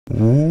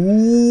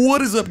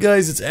What is up,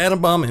 guys? It's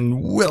Atombomb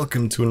and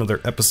welcome to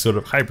another episode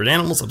of Hybrid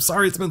Animals. I'm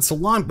sorry it's been so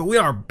long, but we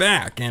are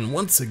back, and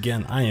once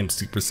again I am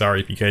super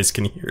sorry if you guys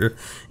can hear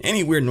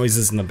any weird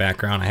noises in the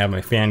background. I have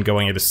my fan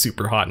going. It is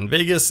super hot in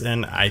Vegas,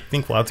 and I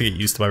think we'll have to get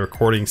used to my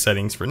recording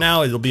settings. For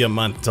now, it'll be a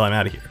month until I'm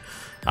out of here.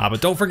 But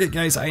don't forget,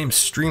 guys, I am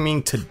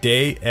streaming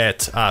today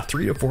at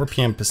 3 to 4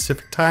 p.m.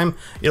 Pacific time.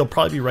 It'll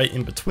probably be right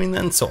in between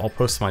then, so I'll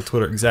post on my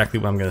Twitter exactly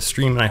when I'm going to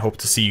stream, and I hope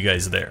to see you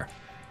guys there.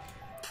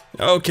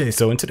 Okay,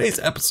 so in today's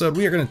episode,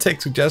 we are going to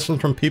take suggestions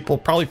from people,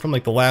 probably from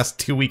like the last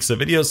 2 weeks of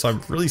videos, so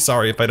I'm really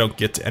sorry if I don't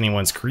get to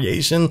anyone's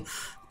creation,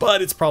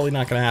 but it's probably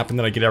not going to happen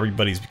that I get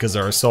everybody's because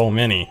there are so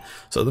many.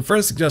 So the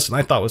first suggestion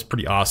I thought was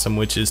pretty awesome,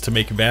 which is to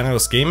make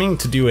Vanoss Gaming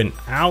to do an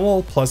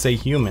owl plus a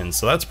human,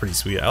 so that's pretty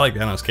sweet. I like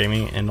Vanoss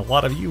Gaming, and a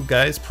lot of you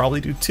guys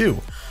probably do too.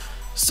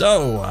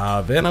 So,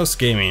 Vanoss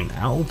Gaming,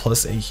 owl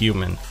plus a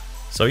human.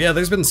 So yeah,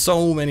 there's been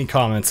so many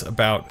comments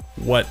about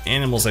what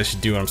animals I should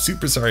do, and I'm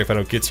super sorry if I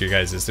don't get to your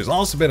guys'. There's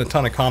also been a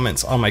ton of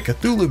comments on my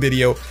Cthulhu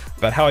video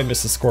about how I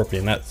missed the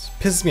scorpion. That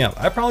pisses me off.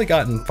 I've probably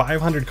gotten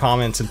 500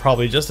 comments and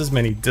probably just as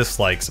many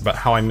dislikes about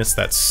how I missed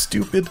that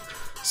stupid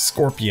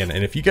scorpion.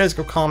 And if you guys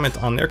go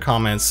comment on their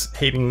comments,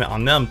 hating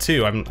on them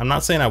too, I'm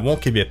not saying I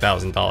won't give you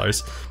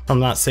 $1,000. I'm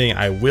not saying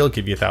I will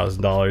give you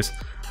 $1,000.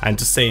 I'm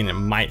just saying it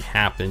might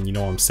happen, you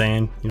know what I'm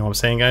saying? You know what I'm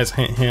saying, guys?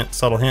 Hint, hint,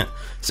 subtle hint.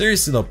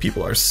 Seriously though,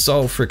 people are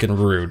so freaking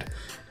rude.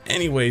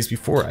 Anyways,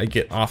 before I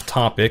get off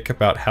topic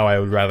about how I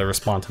would rather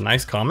respond to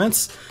nice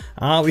comments,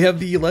 we have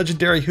the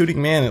legendary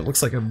Hooting Man. It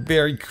looks like a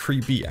very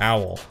creepy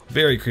owl.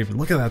 Very creepy.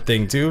 Look at that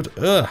thing, dude.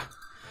 Ugh.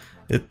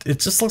 It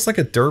just looks like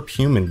a derp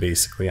human,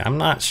 basically. I'm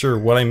not sure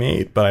what I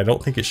made, but I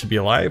don't think it should be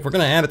alive. We're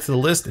gonna add it to the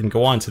list and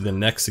go on to the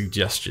next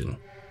suggestion.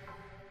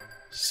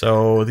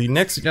 So the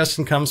next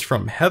suggestion comes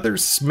from Heather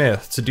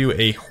Smith to do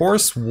a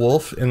horse,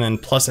 wolf, and then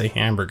plus a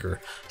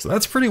hamburger. So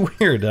that's pretty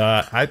weird.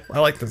 I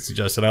like that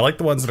suggestion. I like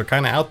the ones that are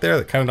kind of out there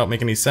that kind of don't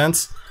make any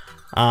sense.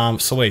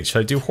 So wait, should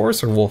I do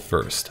horse or wolf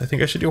first? I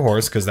think I should do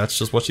horse because that's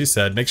just what she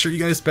said. Make sure you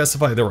guys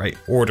specify the right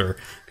order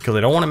because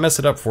I don't want to mess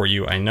it up for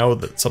you. I know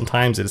that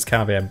sometimes it is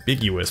kind of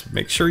ambiguous, but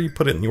make sure you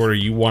put it in the order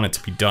you want it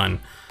to be done.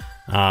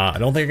 I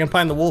don't think I can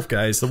find the wolf,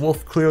 guys. The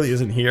wolf clearly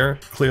isn't here.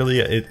 Clearly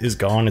it is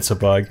gone. It's a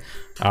bug.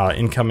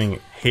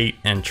 Incoming hate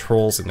and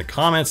trolls in the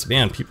comments.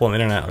 Man, people on the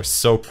internet are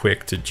so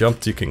quick to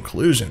jump to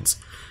conclusions.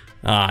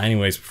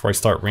 Anyways, before I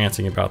start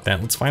ranting about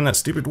that, let's find that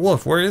stupid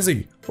wolf. Where is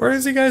he? Where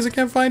is he, guys? I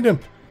can't find him.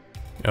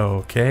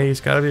 Okay,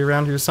 he's got to be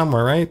around here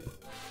somewhere, right?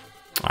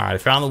 Alright, I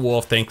found the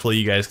wolf. Thankfully,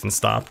 you guys can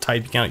stop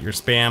typing out your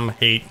spam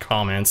hate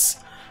comments.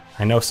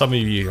 I know some of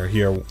you are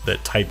here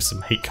that type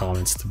some hate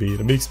comments to me.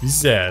 It makes me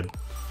sad.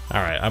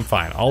 Alright, I'm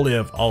fine. I'll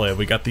live. I'll live.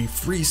 We got the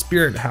Free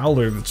Spirit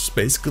Howler, which just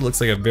basically looks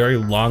like a very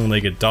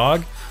long-legged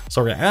dog. So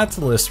we're going to add to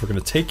the list. We're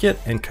going to take it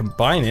and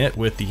combine it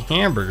with the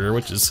hamburger,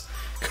 which is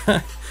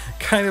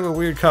kind of a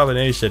weird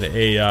combination.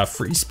 A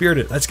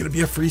free-spirited... That's going to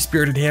be a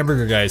free-spirited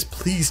hamburger, guys.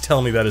 Please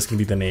tell me that is going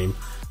to be the name.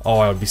 Oh,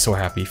 I would be so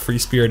happy.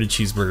 Free-spirited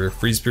cheeseburger.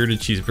 Free-spirited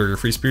cheeseburger.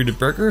 Free-spirited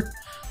burger?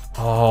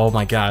 Oh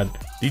my god.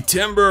 The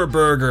Timber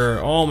Burger.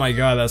 Oh my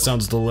god, that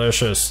sounds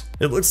delicious.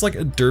 It looks like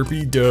a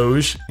derpy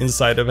Doge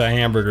inside of a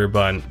hamburger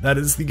bun. That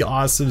is the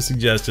awesome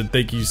suggestion.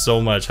 Thank you so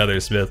much, Heather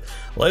Smith.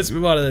 Let's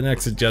move on to the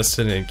next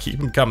suggestion and keep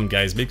them coming,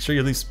 guys. Make sure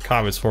you leave some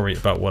comments for me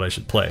about what I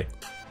should play.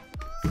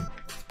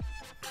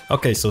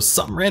 Okay, so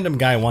some random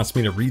guy wants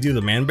me to redo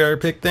the man bear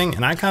pig thing,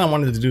 and I kind of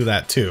wanted to do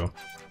that too.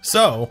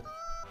 So,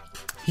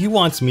 he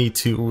wants me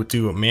to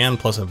do a man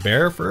plus a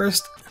bear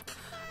first.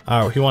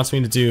 He wants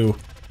me to do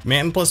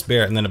man plus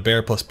bear and then a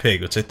bear plus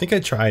pig, which I think I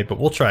tried, but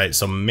we'll try it.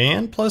 So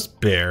man plus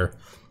bear.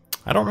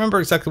 I don't remember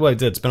exactly what I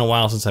did. It's been a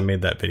while since I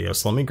made that video.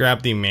 So let me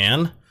grab the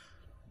man,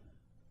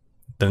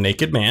 the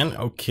naked man,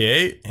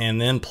 okay, and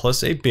then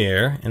plus a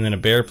bear, and then a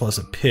bear plus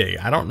a pig.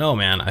 I don't know,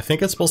 man. I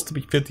think it's supposed to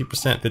be 50%,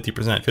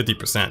 50%,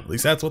 50%. At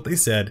least that's what they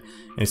said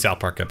in a South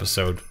Park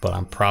episode, but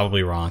I'm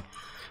probably wrong.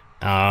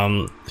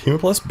 Human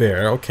plus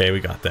bear, okay, we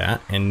got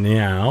that. And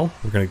now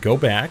we're gonna go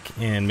back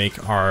and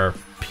make our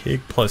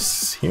pig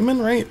plus human,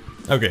 right?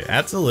 Okay,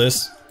 add to the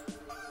list.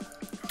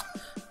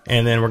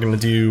 And then we're gonna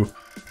do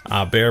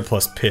bear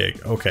plus pig.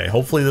 Okay,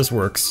 hopefully this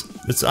works.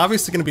 It's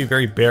obviously gonna be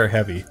very bear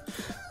heavy.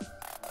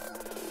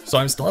 So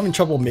I'm still having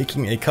trouble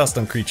making a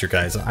custom creature,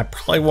 guys. I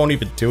probably won't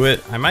even do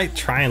it. I might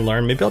try and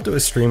learn. Maybe I'll do a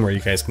stream where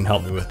you guys can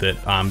help me with it.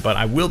 But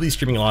I will be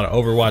streaming a lot of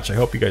Overwatch. I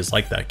hope you guys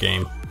like that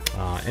game.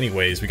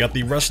 Anyways, we got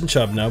the Russian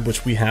Chubnub,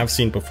 which we have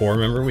seen before.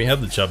 Remember, we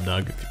had the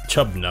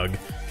Chubnug.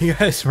 You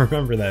guys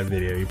remember that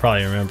video. You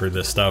probably remember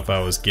the stuff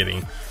I was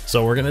getting.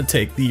 So we're going to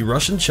take the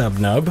Russian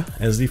Chubnub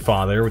as the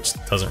father, which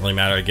doesn't really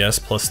matter, I guess,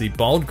 plus the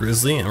Bald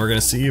Grizzly, and we're going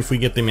to see if we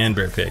get the Man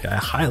Bear Pig. I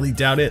highly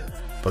doubt it,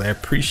 but I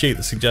appreciate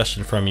the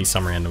suggestion from you,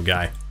 some random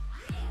guy.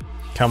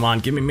 Come on,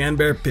 give me Man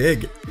Bear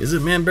Pig. Is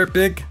it Man Bear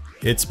Pig?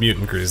 It's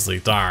Mutant Grizzly,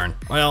 darn.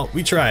 Well,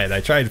 we tried.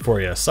 I tried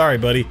for you. Sorry,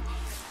 buddy.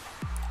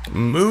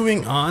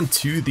 Moving on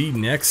to the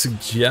next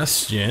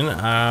suggestion,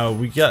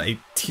 we got a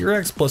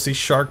T-Rex plus a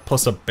shark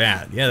plus a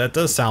bat. Yeah, that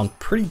does sound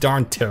pretty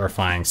darn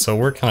terrifying. So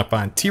we're gonna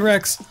find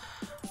T-Rex,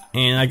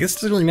 And I guess it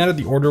doesn't really matter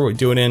the order we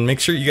do it in. Make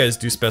sure you guys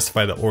do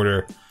specify the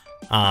order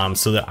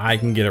so that I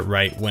can get it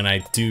right when I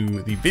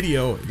do the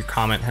video. Your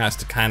comment has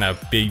to kind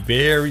of be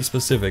very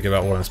specific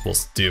about what I'm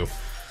supposed to do.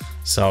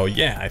 So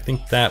yeah, I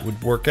think that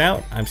would work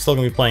out. I'm still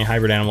gonna be playing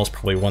Hybrid Animals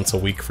probably once a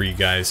week for you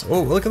guys.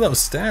 Oh, look at those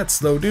stats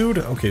though, dude.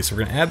 Okay, so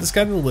we're gonna add this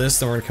guy to the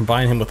list and we're gonna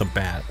combine him with a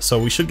bat. So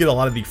we should get a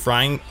lot of the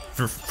frying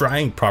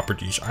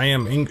properties. I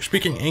am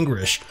speaking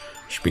English.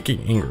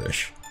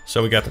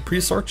 So we got the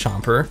Prehistoric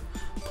Chomper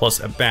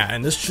plus a bat,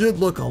 and this should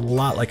look a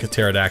lot like a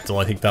pterodactyl.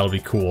 I think that'll be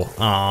cool.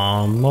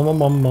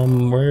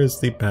 Where's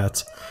the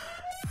bat?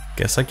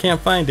 Guess I can't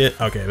find it.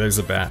 Okay, there's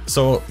a bat.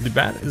 So the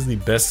bat is the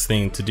best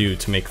thing to do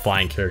to make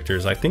flying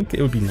characters. I think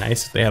it would be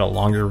nice if they had a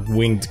longer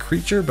winged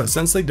creature, but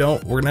since they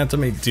don't, we're gonna have to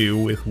make do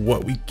with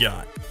what we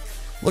got.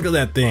 Look at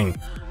that thing.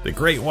 The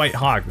Great White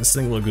Hawk. This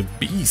thing looks a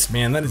beast,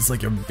 man. That is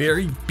like a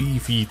very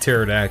beefy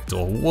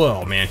pterodactyl.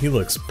 Whoa, man, he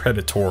looks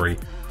predatory.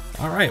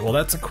 Alright, well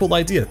that's a cool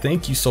idea.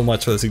 Thank you so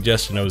much for the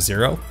suggestion,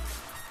 O0.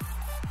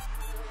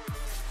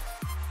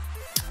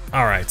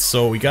 Alright,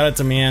 so we got a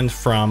demand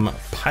from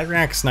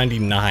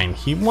Pyrax99.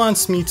 He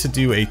wants me to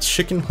do a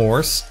chicken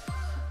horse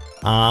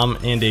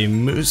and a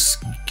moose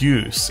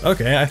goose.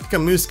 Okay, I think a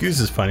moose goose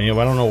is funny. I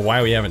don't know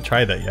why we haven't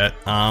tried that yet.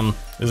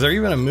 Is there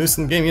even a moose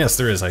in the game? Yes,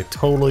 there is. I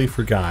totally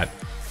forgot.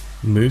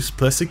 Moose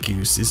plus a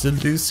goose is a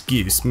loose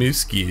goose.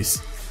 Moose goose.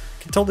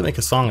 I can totally make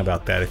a song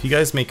about that. If you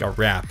guys make a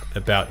rap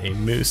about a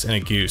moose and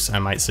a goose, I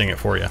might sing it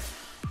for you.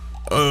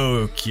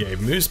 Okay,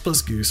 moose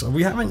plus goose.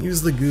 We haven't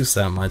used the goose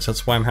that much.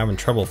 That's why I'm having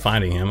trouble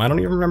finding him. I don't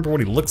even remember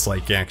what he looks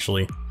like,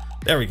 actually.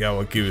 There we go,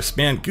 a goose.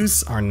 Man,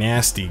 goose are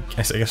nasty.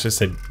 I guess I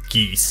said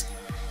geese.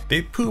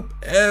 They poop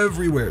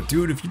everywhere.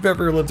 Dude, if you've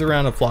ever lived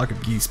around a flock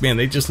of geese, man,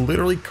 they just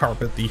literally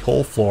carpet the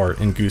whole floor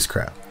in goose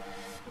crap.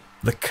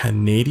 The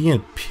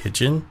Canadian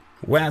pigeon?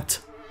 What?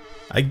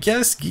 I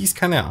guess geese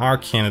kind of are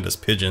Canada's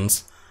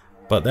pigeons,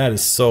 but that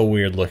is so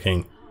weird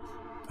looking.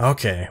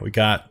 Okay, we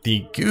got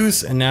the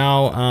goose, and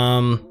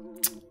now,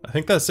 I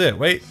think that's it.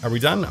 Wait, are we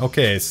done?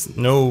 Okay, it's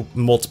no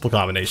multiple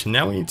combination.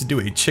 Now we need to do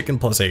a chicken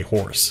plus a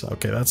horse.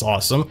 Okay, that's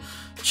awesome.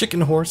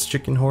 Chicken, horse,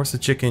 a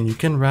chicken you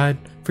can ride.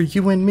 For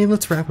you and me,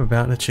 let's rap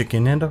about a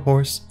chicken and a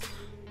horse.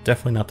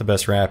 Definitely not the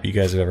best rap you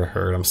guys have ever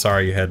heard. I'm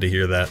sorry you had to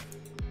hear that.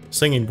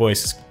 Singing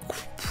voice is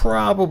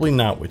probably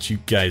not what you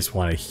guys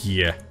want to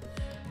hear.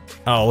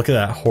 Oh, look at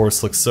that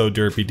horse. Looks so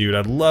derpy, dude.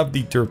 I love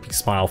the derpy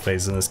smile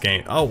face in this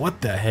game. Oh,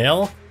 what the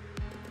hell?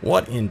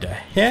 What in the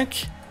heck?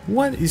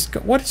 What is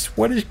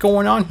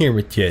going on here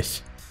with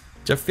this?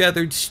 It's a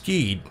feathered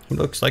steed. He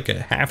looks like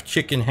a half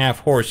chicken, half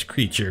horse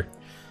creature.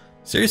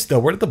 Seriously though,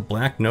 where did the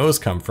black nose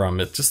come from?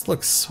 It just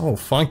looks so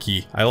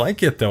funky. I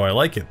like it though, I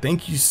like it.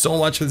 Thank you so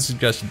much for the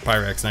suggestion,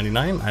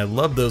 Pyrax99. I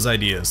love those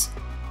ideas.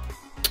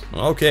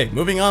 Okay,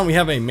 moving on, we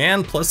have a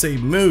man plus a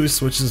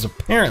moose, which is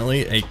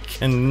apparently a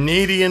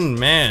Canadian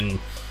man.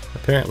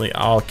 Apparently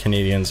all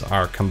Canadians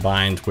are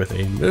combined with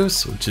a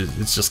moose, which is,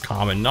 it's just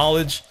common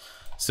knowledge.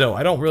 So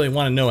I don't really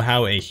want to know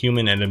how a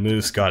human and a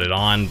moose got it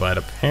on, but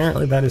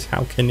apparently that is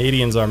how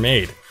Canadians are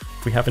made.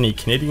 If we have any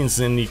Canadians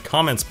in the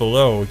comments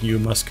below, you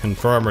must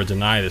confirm or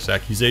deny this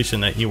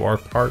accusation that you are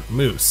part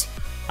moose.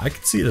 I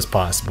could see it as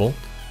possible.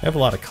 I have a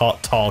lot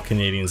of tall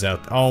Canadians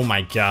out there. Oh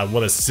my god,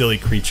 what a silly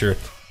creature.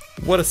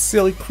 What a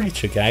silly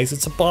creature, guys.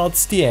 It's a bald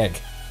stag.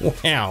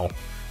 Wow.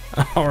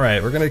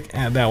 Alright, we're going to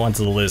add that one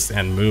to the list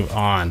and move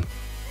on.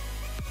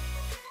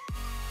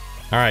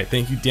 Alright,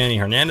 thank you Danny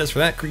Hernandez for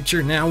that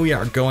creature. Now we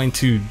are going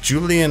to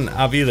Julian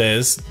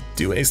Aviles,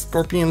 do a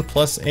Scorpion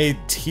plus a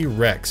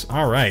T-Rex.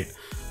 Alright,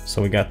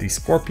 so we got the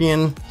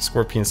Scorpion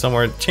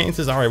somewhere.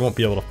 Chances are I won't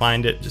be able to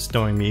find it, just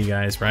knowing me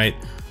guys, right?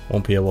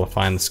 Won't be able to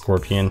find the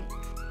Scorpion.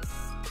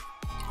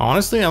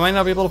 Honestly, I might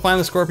not be able to find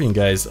the Scorpion,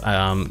 guys.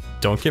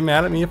 Don't get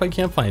mad at me if I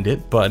can't find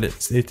it, but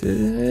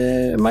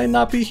it might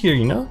not be here,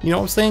 you know? You know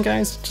what I'm saying,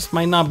 guys? It just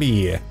might not be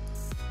here.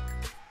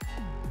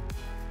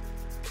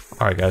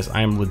 Alright guys,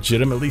 I am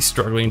legitimately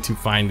struggling to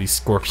find the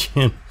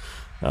Scorpion.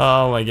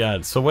 Oh my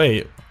god, so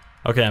wait.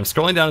 Okay, I'm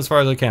scrolling down as far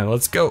as I can.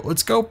 Let's go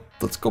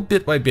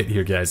bit by bit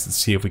here guys. Let's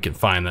see if we can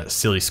find that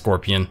silly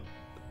Scorpion.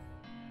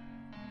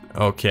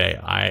 Okay,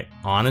 I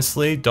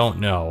honestly don't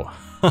know.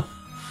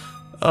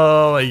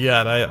 Oh my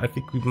god, I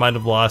think we might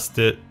have lost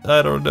it.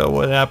 I don't know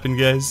what happened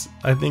guys.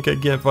 I think I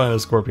can't find the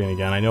Scorpion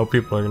again. I know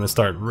people are gonna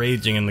start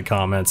raging in the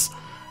comments.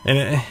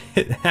 And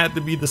it had to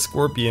be the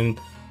Scorpion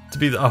to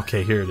be the,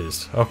 okay, here it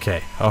is.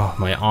 Okay, oh,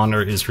 my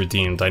honor is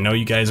redeemed. I know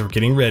you guys were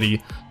getting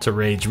ready to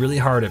rage really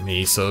hard at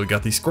me, so we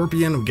got the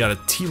Scorpion, we got a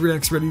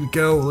T-Rex ready to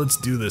go. Let's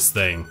do this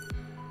thing.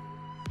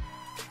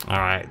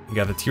 Alright, we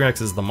got the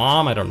T-Rex as the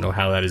mom. I don't know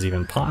how that is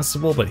even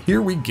possible, but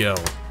here we go.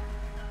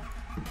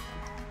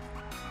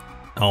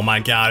 Oh my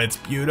god, it's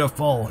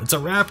beautiful. It's a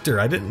raptor.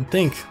 I didn't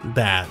think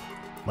that.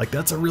 Like,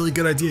 that's a really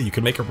good idea. You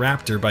could make a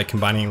raptor by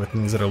combining it with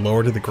things that are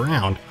lower to the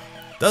ground.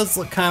 Does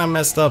look kind of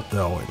messed up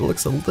though. It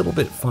looks a little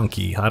bit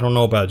funky. I don't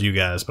know about you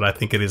guys, but I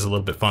think it is a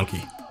little bit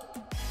funky.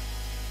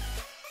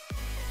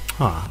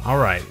 Huh,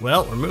 alright,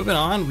 well, we're moving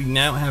on. We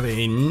now have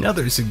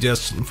another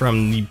suggestion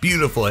from the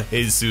beautiful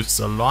Jesus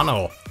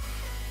Solano.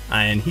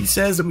 And he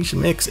says that we should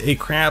mix a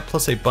crab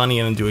plus a bunny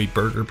and then do a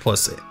burger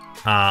plus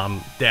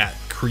that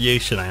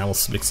creation. I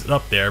almost mixed it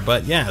up there,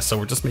 but yeah, so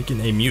we're just making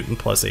a mutant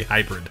plus a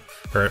hybrid.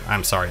 Or,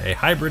 I'm sorry, a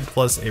hybrid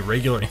plus a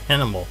regular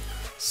animal.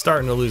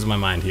 Starting to lose my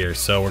mind here.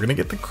 So we're gonna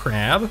get the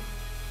crab.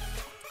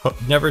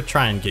 Never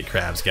try and get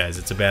crabs, guys.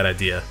 It's a bad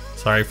idea.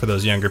 Sorry for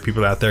those younger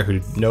people out there who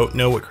don't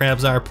know what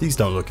crabs are. Please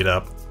don't look it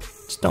up.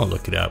 Just don't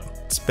look it up.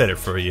 It's better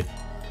for you.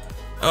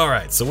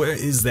 Alright, so where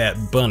is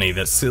that bunny?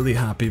 That silly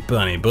hoppy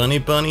bunny. Bunny,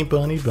 bunny,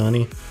 bunny,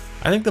 bunny.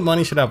 I think the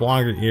bunny should have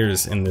longer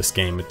ears in this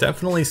game. It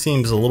definitely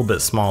seems a little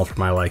bit small for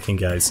my liking,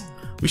 guys.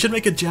 We should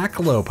make a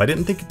jackalope. I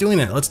didn't think of doing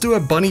that. Let's do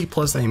a bunny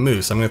plus a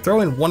moose. I'm going to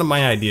throw in one of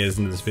my ideas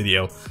into this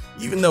video,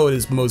 even though it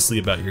is mostly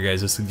about your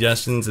guys'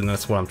 suggestions, and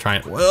that's what I'm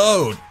trying.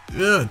 Whoa!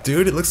 Ugh,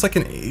 dude, it looks like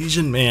an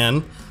Asian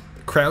man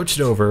crouched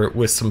over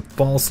with some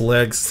false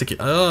legs sticking.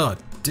 Oh,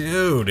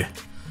 dude.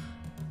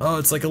 Oh,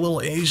 it's like a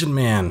little Asian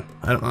man.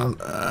 I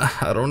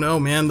don't know,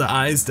 man. The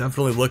eyes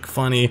definitely look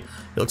funny.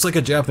 It looks like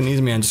a Japanese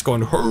man just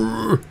going,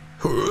 "Hurr,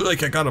 hurr,"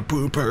 like I gotta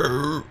poop.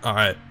 Hurr. All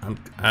right,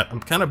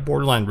 I'm kind of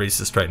borderline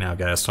racist right now,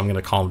 guys. So I'm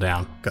gonna calm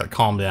down. Gotta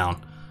calm down.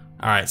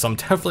 All right, so I'm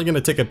definitely gonna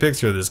take a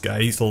picture of this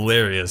guy. He's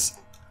hilarious.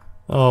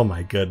 Oh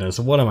my goodness,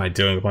 what am I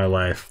doing with my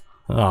life?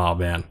 Oh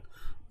man,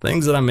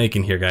 things that I'm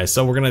making here, guys.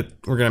 So we're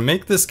gonna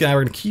make this guy.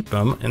 We're gonna keep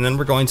him, and then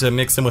we're going to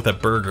mix him with a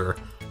burger.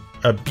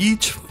 A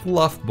beach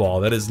fluff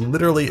ball. That is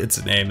literally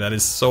its name. That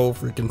is so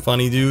freaking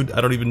funny, dude. I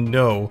don't even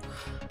know.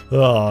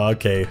 Oh,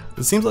 okay.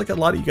 It seems like a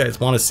lot of you guys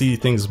want to see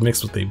things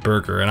mixed with a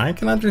burger, and I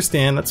can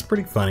understand. That's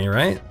pretty funny,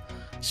 right?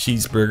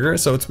 Cheeseburger.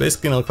 So it's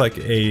basically gonna look like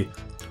a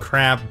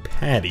crab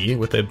patty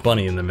with a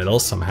bunny in the middle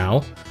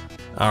somehow.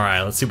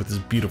 Alright, let's see what this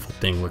beautiful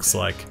thing looks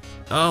like.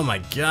 Oh my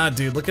god,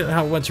 dude. Look at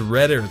how much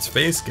redder its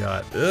face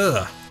got.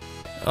 Ugh.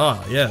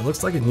 Oh yeah, it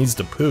looks like it needs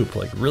to poop,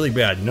 like really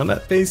bad. You know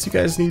that face you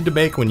guys need to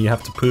make when you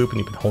have to poop and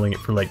you've been holding it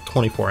for like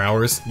 24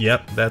 hours?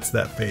 Yep, that's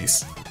that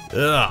face.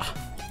 Ugh.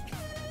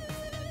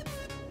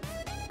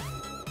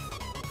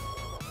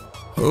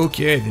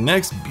 Okay, the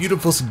next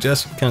beautiful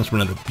suggestion comes from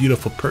another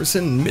beautiful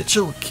person.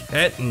 Mitchell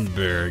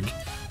Kettenberg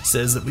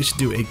says that we should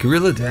do a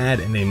gorilla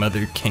dad and a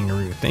mother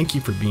kangaroo. Thank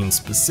you for being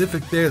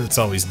specific there, that's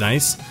always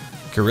nice.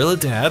 Gorilla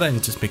dad, I'm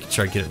just making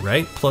sure I get it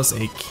right, plus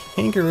a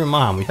kangaroo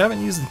mom. We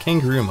haven't used the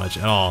kangaroo much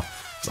at all.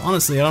 So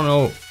honestly, I don't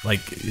know, like,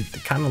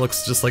 it kind of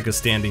looks just like a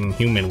standing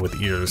human with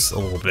ears a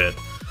little bit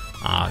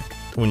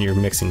when you're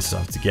mixing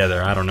stuff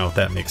together. I don't know if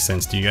that makes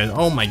sense to you guys.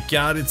 Oh my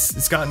god,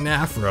 it's got an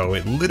afro.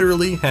 It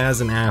literally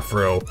has an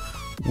afro.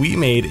 We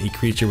made a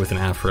creature with an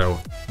afro.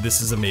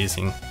 This is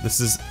amazing.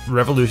 This is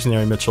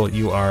revolutionary, Mitchell.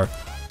 You are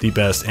the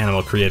best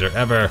animal creator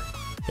ever.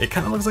 It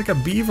kind of looks like a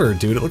beaver,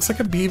 dude. It looks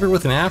like a beaver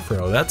with an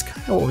afro. That's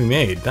kind of what we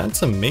made.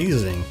 That's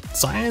amazing.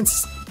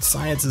 Science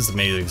is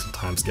amazing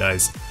sometimes,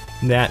 guys.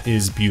 That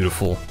is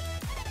beautiful.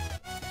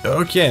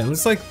 Okay,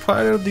 looks like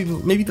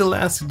maybe the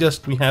last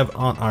suggestion we have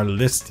on our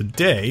list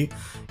today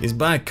is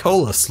by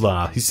Cola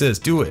Sloth. He says,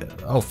 do it.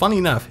 Oh, funny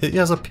enough, he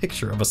has a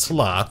picture of a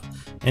sloth,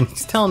 and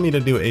he's telling me to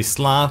do a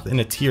sloth and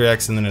a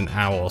T-Rex and then an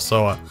owl.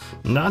 So,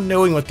 not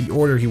knowing what the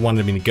order he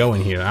wanted me to go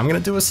in here, I'm gonna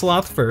do a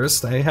sloth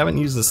first. I haven't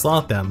used the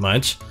sloth that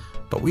much,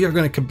 but we are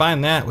gonna combine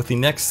that with the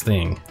next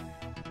thing.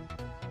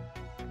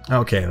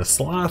 Okay, the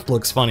sloth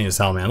looks funny as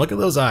hell, man. Look at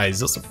those eyes.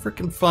 Those are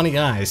freaking funny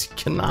eyes. You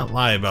cannot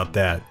lie about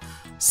that.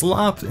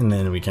 Sloth, and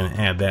then we can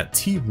add that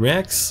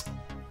T-Rex.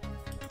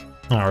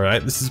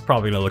 Alright, this is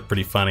probably gonna look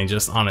pretty funny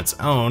just on its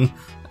own.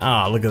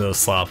 Ah, look at those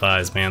sloth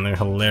eyes, man. They're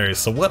hilarious.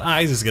 So what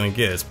eyes is gonna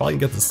get? It's probably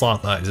gonna get the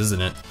sloth eyes,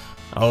 isn't it?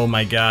 Oh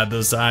my god,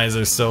 those eyes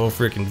are so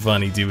freaking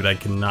funny, dude. I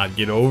cannot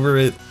get over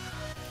it.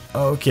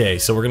 Okay,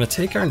 so we're gonna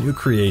take our new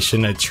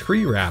creation, a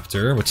tree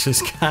raptor, which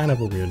is kind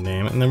of a weird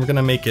name, and then we're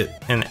gonna make it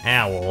an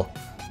owl.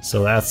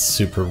 So that's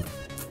super,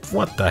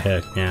 what the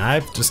heck, man.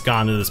 I've just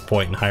gone to this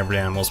point in hybrid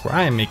animals where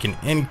I am making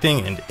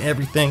anything and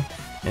everything,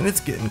 and it's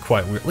getting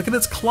quite weird. Look at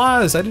its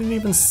claws, I didn't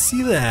even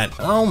see that.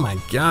 Oh my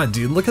god,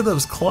 dude, look at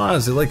those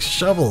claws, they're like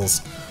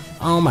shovels.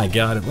 Oh my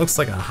god, it looks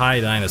like a high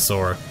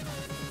dinosaur.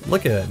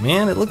 Look at it,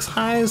 man, it looks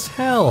high as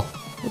hell.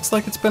 Looks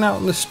like it's been out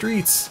in the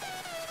streets.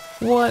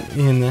 What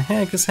in the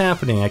heck is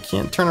happening? I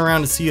can't turn around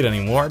to see it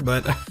anymore,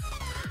 but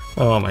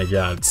oh my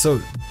god.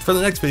 So for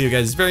the next video,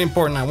 guys, it's very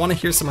important. I want to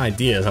hear some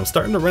ideas. I'm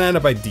starting to run out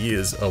of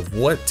ideas of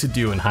what to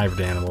do in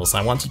hybrid animals.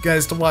 I want you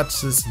guys to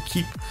watch this and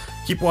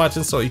keep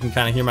watching so you can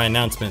kind of hear my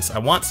announcements. I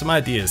want some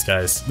ideas,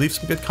 guys. Leave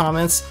some good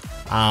comments.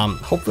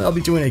 Hopefully I'll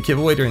be doing a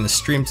giveaway during the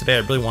stream today. I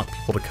really want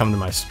people to come to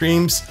my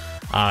streams.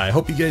 I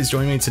hope you guys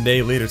join me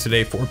today, later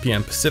today, 4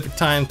 p.m. Pacific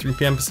time, 3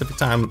 p.m. Pacific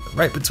time,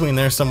 right between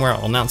there somewhere.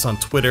 I'll announce on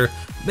Twitter.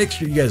 Make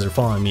sure you guys are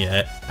following me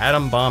at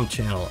Adam Bomb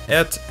Channel,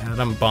 at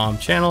Adam Bomb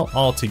Channel,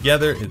 all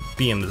together. It'll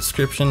be in the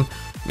description.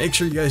 Make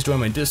sure you guys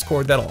join my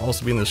Discord. That'll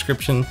also be in the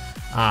description.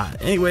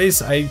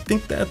 Anyways, I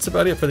think that's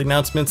about it for the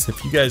announcements.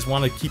 If you guys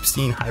want to keep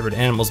seeing hybrid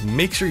animals,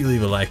 make sure you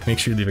leave a like, make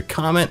sure you leave a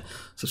comment,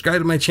 subscribe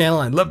to my channel.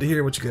 I'd love to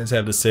hear what you guys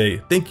have to say.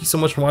 Thank you so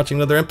much for watching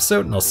another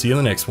episode, and I'll see you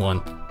in the next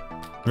one.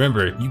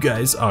 Remember, you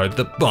guys are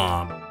the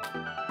bomb.